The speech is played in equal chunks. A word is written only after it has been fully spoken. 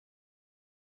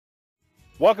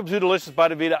Welcome to Delicious by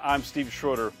DeVita. I'm Steve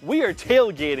Schroeder. We are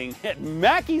tailgating at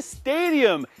Mackay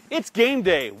Stadium. It's game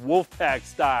day, Wolfpack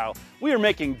style. We are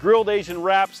making grilled Asian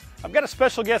wraps. I've got a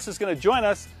special guest that's going to join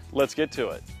us. Let's get to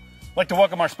it. I'd like to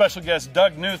welcome our special guest,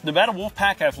 Doug Newth, Nevada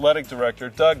Wolfpack Athletic Director.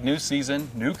 Doug, new season,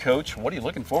 new coach. What are you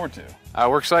looking forward to?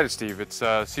 We're excited, Steve. It's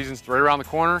season's right around the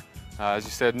corner. As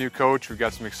you said, new coach. We've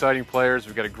got some exciting players.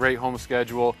 We've got a great home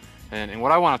schedule. And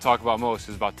what I want to talk about most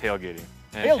is about tailgating.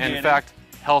 And in fact,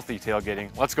 healthy tailgating.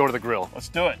 Let's go to the grill. Let's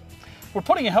do it. We're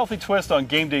putting a healthy twist on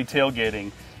game day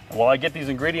tailgating. And while I get these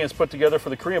ingredients put together for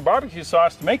the Korean barbecue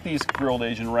sauce to make these grilled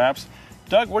Asian wraps,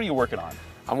 Doug, what are you working on?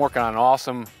 I'm working on an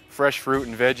awesome fresh fruit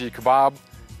and veggie kebab.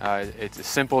 It's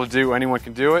simple to do. Anyone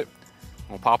can do it.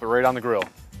 We'll pop it right on the grill.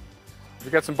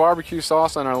 We've got some barbecue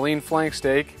sauce on our lean flank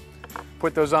steak.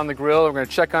 Put those on the grill. We're going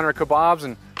to check on our kebabs.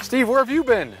 And Steve, where have you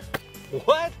been?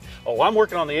 What? Oh, I'm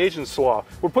working on the Asian slaw.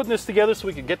 We're putting this together so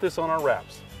we can get this on our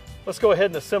wraps. Let's go ahead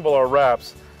and assemble our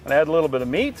wraps. And add a little bit of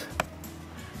meat,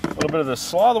 a little bit of the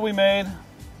slaw that we made.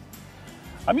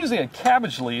 I'm using a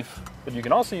cabbage leaf, but you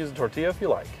can also use a tortilla if you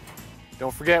like.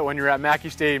 Don't forget, when you're at Mackay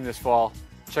Stadium this fall,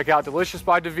 check out Delicious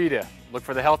by DeVita. Look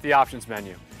for the healthy options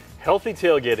menu. Healthy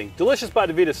tailgating, Delicious by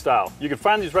DeVita style. You can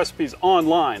find these recipes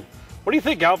online. What do you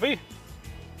think, Alfie?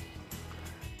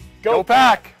 Go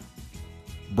Pack!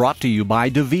 Brought to you by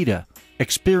DeVita.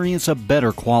 Experience a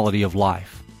better quality of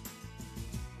life.